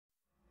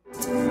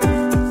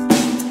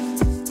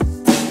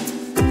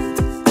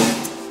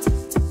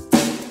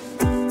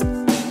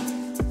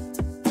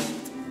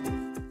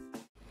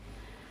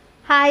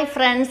Hi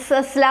friends,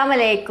 അസ്സലാമു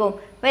അലൈക്കും.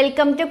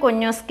 Welcome to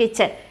കുഞ്ഞൂസ്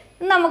kitchen.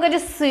 നമുക്കൊരു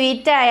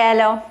സ്വീറ്റ്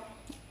ആയാലോ?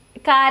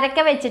 കാരക്ക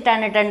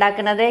വെച്ചിട്ടാണ്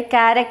ഉണ്ടാക്കുന്നത്.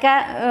 കാരക്ക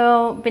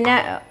പിന്നെ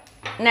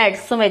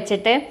നട്ട്സും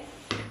വെച്ചിട്ട്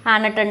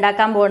ആണ്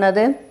ഉണ്ടാക്കാൻ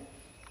പോകുന്നത്.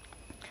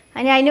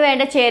 അതിന്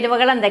വേണ്ട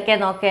ചേരുവകൾ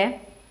എന്തൊക്കെയാണ് നോക്കേ.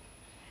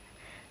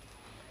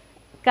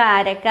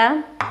 കാരക്ക,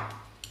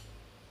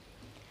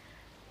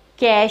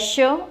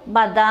 കാഷ്യൂ,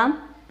 ബദാം,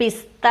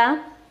 പിസ്ത,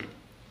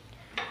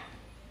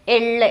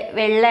 എള്ള്,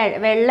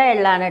 വെള്ള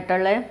എള്ളാണ്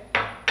ഇട്ടുള്ളത്,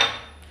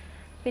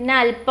 പിന്നെ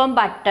അല്പം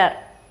ബട്ടർ.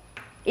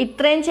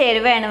 ഇത്രയും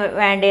ചേരുവയാണ്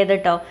വേണ്ടത്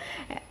കേട്ടോ.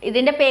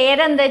 ഇതിൻ്റെ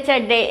പേരെന്താ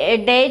വെച്ചാൽ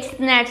ഡേറ്റ്സ്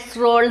നട്ട്സ്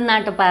റോൾ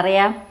എന്നായിട്ട്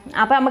പറയാം.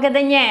 അപ്പോൾ നമുക്കിത്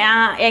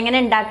എങ്ങനെ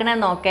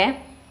ഉണ്ടാക്കണമെന്ന് നോക്കേ.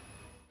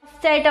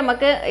 ഫസ്റ്റായിട്ട്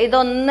നമുക്ക്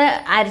ഇതൊന്ന്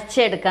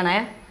അരച്ചെടുക്കണേ.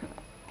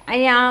 അത്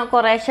ഞാൻ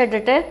കുറേശ്ശെ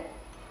ഇട്ടിട്ട്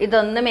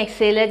ഇതൊന്ന്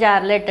മിക്സിയിൽ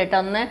ജാറിലിട്ടിട്ട്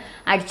ഒന്ന്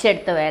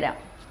അടിച്ചെടുത്ത് വരാം.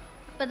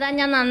 അപ്പോൾ ഇതാ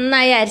ഞാൻ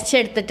നന്നായി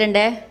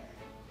അരച്ചെടുത്തിട്ടുണ്ട്,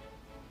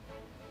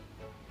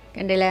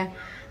 കണ്ടില്ലേ?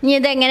 ഇനി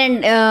ഇതെങ്ങനെ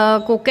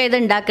കുക്ക് ചെയ്ത്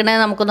ഉണ്ടാക്കണത്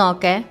നമുക്ക്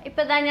നോക്കേ.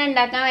 ഇപ്പോൾ ഇതാ ഞാൻ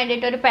ഉണ്ടാക്കാൻ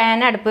വേണ്ടിയിട്ട് ഒരു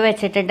പാൻ അടുപ്പ്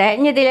വെച്ചിട്ടുണ്ട്.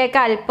 ഇനി ഇതിലേക്ക്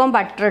അല്പം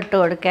ബട്ടർ ഇട്ട്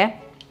കൊടുക്കേ.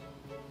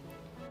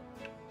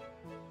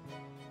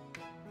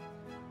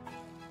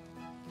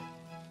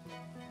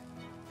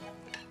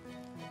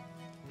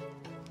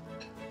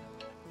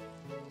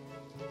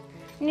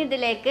 ഇനി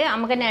ഇതിലേക്ക്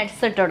നമുക്ക്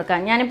നട്ട്സ് ഇട്ട്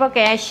കൊടുക്കാം. ഞാനിപ്പോൾ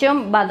കാഷ്യൂം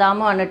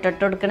ബദാമും ആണ്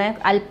ഇട്ട്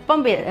കൊടുക്കണത്,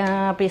 അല്പം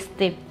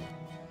പിസ്തയും.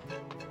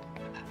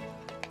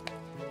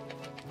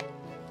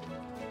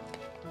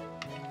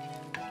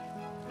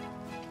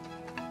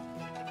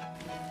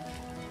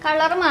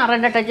 കളർ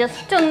മാറണ്ട കേട്ടോ,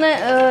 ജസ്റ്റ് ഒന്ന്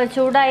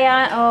ചൂടായ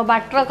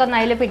ബട്ടറൊക്കെ ഒന്ന്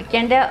അതിൽ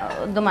പിടിക്കേണ്ട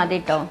ഇത് മതി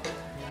കേട്ടോ.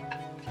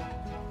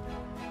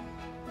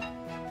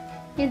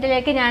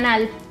 ഇതിലേക്ക് ഞാൻ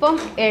അല്പം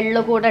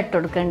എള്ളു കൂടെ ഇട്ട്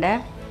കൊടുക്കണ്ടേ.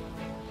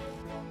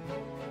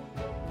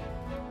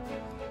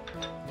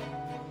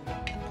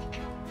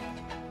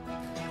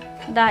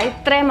 ഇതാ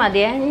ഇത്രയും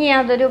മതിയേ. ഇനി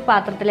അതൊരു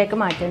പാത്രത്തിലേക്ക്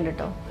മാറ്റുന്നുണ്ട്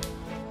കേട്ടോ.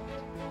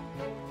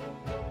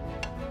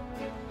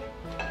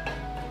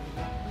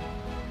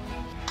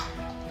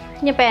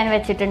 ഇനി പാൻ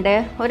വെച്ചിട്ടുണ്ട്,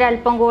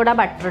 ഒരല്പം കൂടെ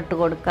ബട്ടർ ഇട്ട്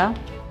കൊടുക്കുക.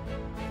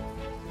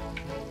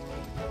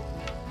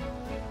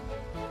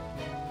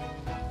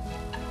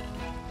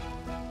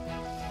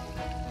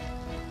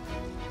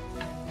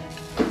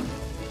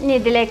 ഇനി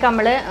ഇതിലേക്ക്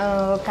നമ്മൾ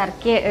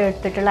കറക്കി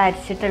എടുത്തിട്ടുള്ള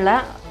അരിച്ചിട്ടുള്ള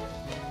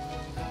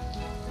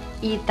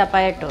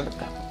ഈത്തപ്പഴം ഇട്ട്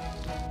കൊടുക്കുക.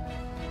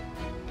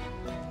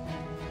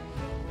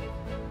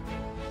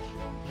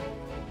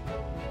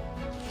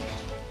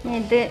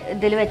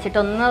 ഇതിൽ വെച്ചിട്ട്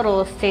ഒന്ന്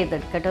റോസ്റ്റ്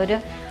ചെയ്തെടുക്കട്ടെ. ഒരു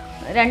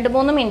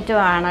 2-3 മിനിറ്റ്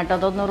വേണം കേട്ടോ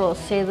അതൊന്ന്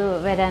റോസ്റ്റ് ചെയ്ത്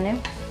വരാൻ.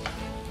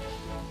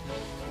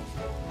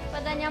 അപ്പോൾ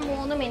അതാ ഞാൻ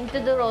 3 മിനിറ്റ്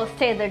ഇത്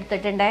റോസ്റ്റ്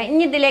ചെയ്തെടുത്തിട്ടുണ്ട്.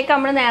 ഇനി ഇതിലേക്ക്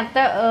നമ്മൾ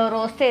നേരത്തെ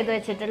റോസ്റ്റ് ചെയ്ത്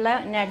വെച്ചിട്ടുള്ള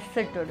നട്ട്സ്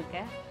ഇട്ട്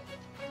കൊടുക്കുക.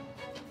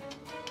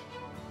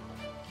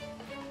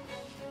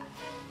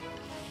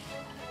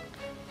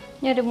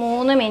 ഇനി ഒരു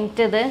 3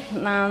 മിനിറ്റ് ഇത്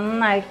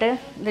നന്നായിട്ട്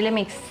ഇതിൽ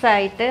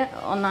മിക്സായിട്ട്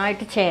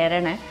ഒന്നായിട്ട്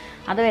ചേരണേ.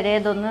 അതുവരെ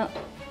ഇതൊന്ന്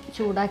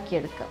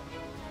ചൂടാക്കിയെടുക്കുക.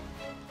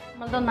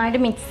 നമ്മളതൊന്നായിട്ട്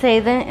മിക്സ്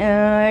ചെയ്ത്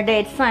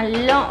ഡേറ്റ്സ്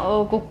നല്ല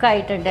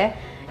കുക്കായിട്ടുണ്ട്.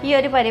 ഈ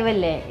ഒരു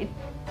പരിവല്ലേ,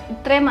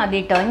 ഇത്രയും മതി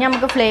കേട്ടോ. ഇനി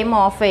നമുക്ക് ഫ്ലെയിം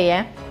ഓഫ്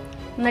ചെയ്യാം.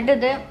 എന്നിട്ട്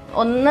ഇത്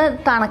ഒന്ന്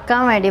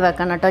തണുക്കാൻ വേണ്ടി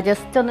വെക്കണം കേട്ടോ.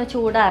 ജസ്റ്റ് ഒന്ന്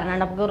ചൂടാറണം.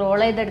 നമുക്ക് റോൾ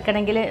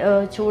ചെയ്തെടുക്കണമെങ്കിൽ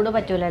ചൂട്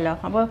പറ്റൂലല്ലോ.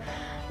 അപ്പോൾ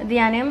ഇത്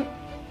ഞാൻ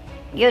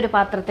ഈ ഒരു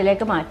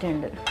പാത്രത്തിലേക്ക്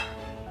മാറ്റുന്നുണ്ട്.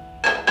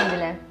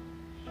 ഇതില്ലേ,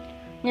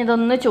 ഇനി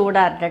ഇതൊന്ന്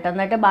ചൂടാറട്ടെ കേട്ടോ.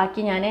 എന്നിട്ട്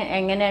ബാക്കി ഞാൻ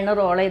എങ്ങനെയാണ്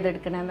റോൾ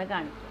ചെയ്തെടുക്കണമെന്ന്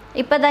കാണിക്കും.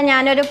 ഇപ്പോൾ ഇതാ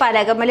ഞാനൊരു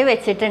പലകമ്മൽ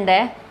വെച്ചിട്ടുണ്ട്.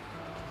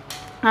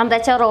 എന്താ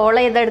വെച്ചാൽ റോൾ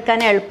ചെയ്തെടുക്കാൻ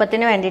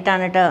എളുപ്പത്തിന്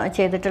വേണ്ടിയിട്ടാണ് കേട്ടോ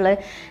ചെയ്തിട്ടുള്ളത്.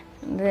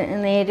 ഇത്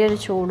നേരിയൊരു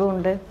ചൂടും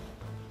ഉണ്ട്.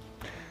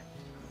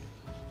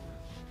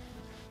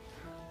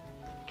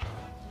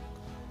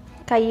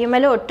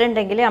 കയ്യുമ്മൽ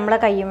ഒട്ടുണ്ടെങ്കിൽ നമ്മളെ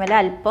കയ്യുമ്മൽ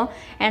അല്പം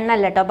എണ്ണ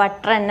അല്ല കേട്ടോ,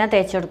 ബട്ടർ എണ്ണ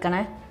തേച്ച്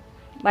കൊടുക്കണേ.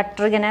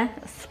 ബട്ടർ ഇങ്ങനെ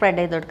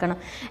സ്പ്രെഡ് ചെയ്ത് കൊടുക്കണം.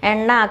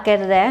 എണ്ണ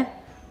ആക്കരുതേ,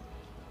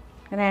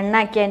 ഇങ്ങനെ എണ്ണ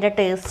ആക്കി അതിൻ്റെ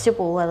ടേസ്റ്റ്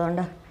പോവും.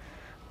 അതുകൊണ്ട്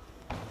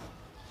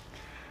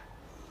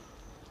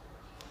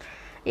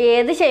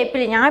ഏത്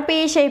ഷേപ്പിൽ, ഞാൻ ഇപ്പോൾ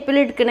ഈ ഷേപ്പിൽ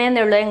എടുക്കണേന്നേ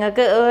ഉള്ളൂ.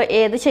 നിങ്ങൾക്ക്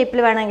ഏത് ഷേപ്പിൽ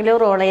വേണമെങ്കിലും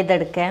റോൾ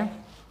ചെയ്തെടുക്കാം.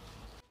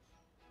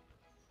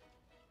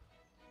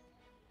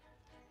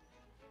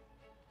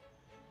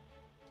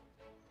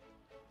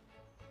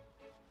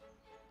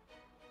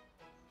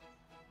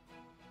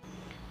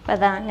 അപ്പോൾ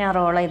അതാ ഞാൻ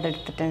റോൾ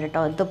ചെയ്തെടുത്തിട്ടുണ്ട്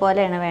കേട്ടോ.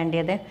 ഇതുപോലെയാണ്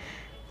വേണ്ടത്.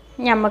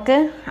 നമുക്ക്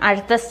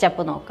അടുത്ത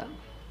സ്റ്റെപ്പ് നോക്കാം.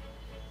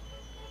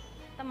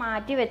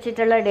 മാറ്റി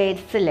വെച്ചിട്ടുള്ള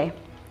ഡേറ്റ്സ് ഇല്ലേ,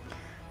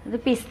 ഇത്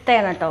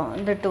പിസ്തയാണ് കേട്ടോ.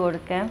 ഇതിട്ട്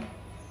കൊടുക്കാം.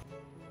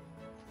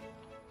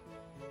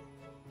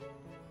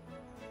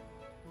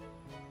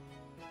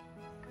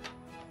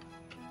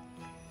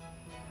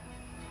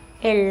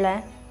 എള്ള്,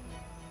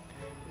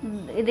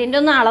 ഇതിൻ്റെ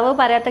ഒന്നും അളവ്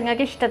പറയാത്ത,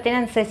 നിങ്ങൾക്ക്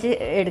ഇഷ്ടത്തിനനുസരിച്ച്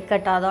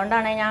എടുക്കട്ടോ.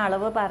 അതുകൊണ്ടാണ് ഞാൻ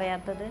അളവ്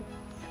പറയാത്തത്.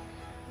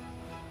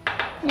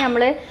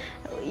 നമ്മൾ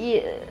ഈ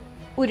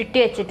ഉരുട്ടി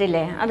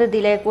വെച്ചിട്ടില്ലേ, അത്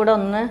ഇതിലേക്കൂടെ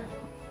ഒന്ന്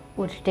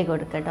ഉരുട്ടി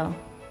കൊടുക്കട്ടോ.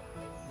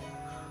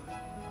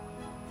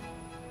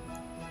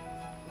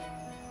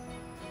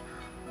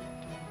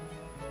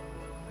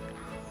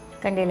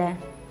 കണ്ടില്ലേ?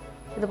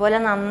 ഇതുപോലെ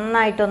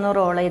നന്നായിട്ടൊന്ന്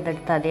റോൾ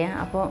ചെയ്തെടുത്താൽ മതി.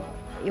 അപ്പോൾ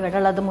ഇവിടെ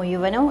ഉള്ളത്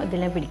മുഴുവനും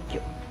ഇതിനെ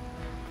പിടിക്കും.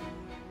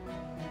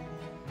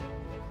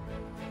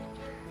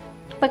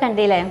 ഇപ്പോൾ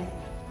കണ്ടില്ലേ,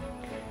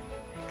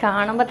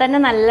 കാണുമ്പോൾ തന്നെ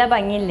നല്ല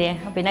ഭംഗിയില്ലേ,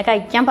 പിന്നെ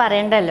കഴിക്കാൻ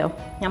പറയണ്ടല്ലോ.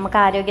 നമുക്ക്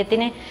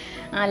ആരോഗ്യത്തിന്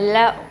നല്ല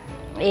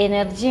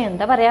എനർജി,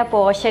 എന്താ പറയുക,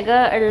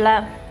 പോഷകം ഉള്ള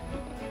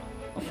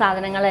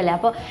സാധനങ്ങളല്ലേ.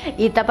 അപ്പോൾ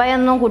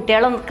ഈത്തപ്പഴമൊന്നും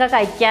കുട്ടികളൊക്കെ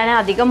കഴിക്കാൻ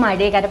അധികം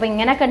മടിയായിരിക്കും. അപ്പോൾ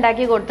ഇങ്ങനെയൊക്കെ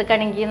ഉണ്ടാക്കി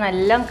കൊടുത്തിട്ടാണെങ്കിൽ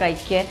നല്ല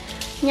കഴിക്കുക.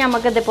 ഇനി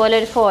നമുക്ക് ഇതുപോലെ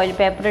ഒരു ഫോയിൽ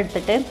പേപ്പർ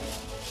എടുത്തിട്ട്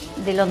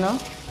ഇതിലൊന്ന്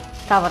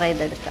കവർ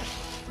ചെയ്തെടുക്കാം.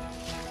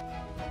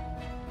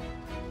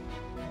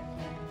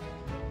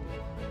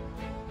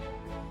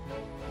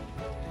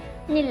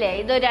 ഇല്ലേ,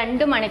 ഇത്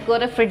 2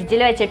 മണിക്കൂർ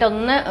ഫ്രിഡ്ജിൽ വെച്ചിട്ട്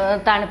ഒന്ന്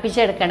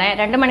തണുപ്പിച്ചെടുക്കണേ.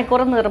 2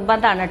 മണിക്കൂർ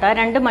നിർബന്ധമാണ് കേട്ടോ.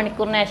 2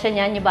 മണിക്കൂറിന് ശേഷം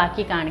ഞാൻ ഇനി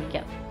ബാക്കി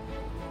കാണിക്കാം.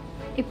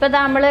 ഇപ്പോൾ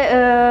നമ്മൾ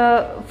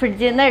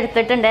ഫ്രിഡ്ജിൽ നിന്ന്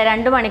എടുത്തിട്ടുണ്ട്,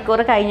 2 മണിക്കൂർ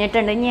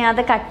കഴിഞ്ഞിട്ടുണ്ട്. ഇനി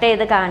അത് കട്ട്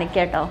ചെയ്ത് കാണിക്കാം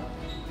കേട്ടോ.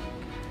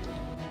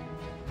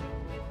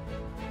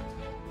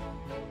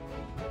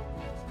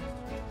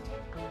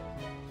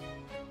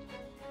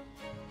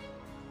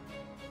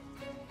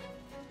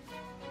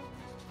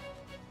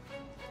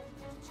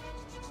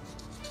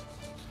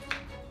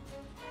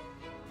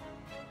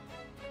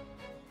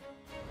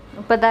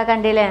 ഇപ്പോൾ ഇതാ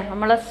കണ്ടില്ലേ,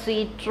 നമ്മളെ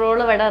സ്വീറ്റ് റോൾ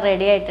ഇവിടെ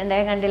റെഡി ആയിട്ടുണ്ടേ.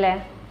 കണ്ടില്ലേ,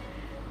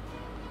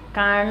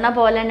 കാണുന്ന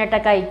പോലെ തന്നെ ഇട്ട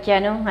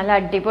കഴിക്കാനും നല്ല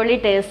അടിപൊളി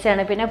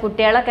ടേസ്റ്റാണ്. പിന്നെ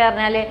കുട്ടികളൊക്കെ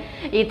പറഞ്ഞാൽ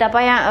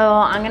ഈത്തപ്പഴം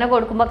അങ്ങനെ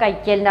കൊടുക്കുമ്പോൾ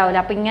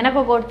കഴിക്കലുണ്ടാവില്ല. അപ്പോൾ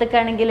ഇങ്ങനെയൊക്കെ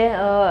കൊടുത്തിട്ടാണെങ്കിൽ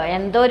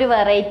എന്തോ ഒരു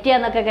വെറൈറ്റി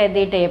എന്നൊക്കെ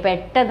കരുതിയിട്ടേ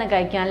പെട്ടെന്ന്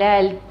കഴിക്കാം. നല്ല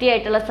ഹെൽത്തി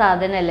ആയിട്ടുള്ള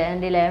സാധനമല്ലേ.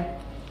 കണ്ടില്ലേ,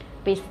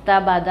 പിസ്ത,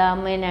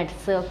 ബദാം,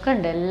 നട്ട്സ് ഒക്കെ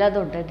ഉണ്ട്,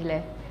 എല്ലാതും ഉണ്ട് ഇതില്ലേ.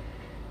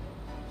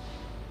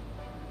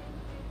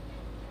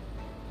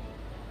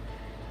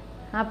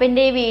 അപ്പം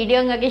എൻ്റെ ഈ വീഡിയോ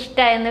നിങ്ങൾക്ക്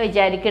ഇഷ്ടമായെന്ന്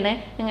വിചാരിക്കണേ.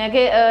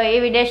 നിങ്ങൾക്ക് ഈ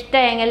വീഡിയോ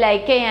ഇഷ്ടമായെങ്കിൽ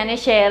ലൈക്ക് ചെയ്യാനും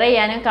ഷെയർ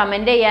ചെയ്യാനും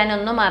കമൻറ്റ് ചെയ്യാനും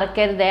ഒന്നും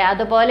മറക്കരുത്.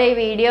 അതുപോലെ ഈ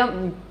വീഡിയോ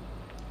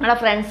നമ്മുടെ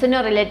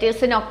ഫ്രണ്ട്സിനും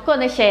റിലേറ്റീവ്സിനും ഒക്കെ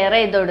ഒന്ന് ഷെയർ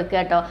ചെയ്ത് കൊടുക്കുക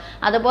കേട്ടോ.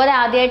 അതുപോലെ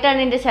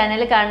ആദ്യമായിട്ടാണ് എൻ്റെ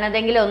ചാനൽ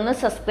കാണുന്നതെങ്കിൽ ഒന്ന്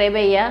സബ്സ്ക്രൈബ്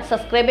ചെയ്യുക.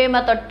 സബ്സ്ക്രൈബ്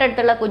ചെയ്യുമ്പോൾ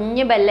തൊട്ടടുത്തുള്ള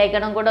കുഞ്ഞ്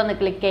ബെല്ലൈക്കണും കൂടെ ഒന്ന്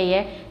ക്ലിക്ക്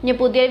ചെയ്യുക. ഇനി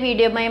പുതിയ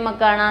വീഡിയോയുമായി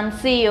കാണാം.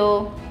 See you.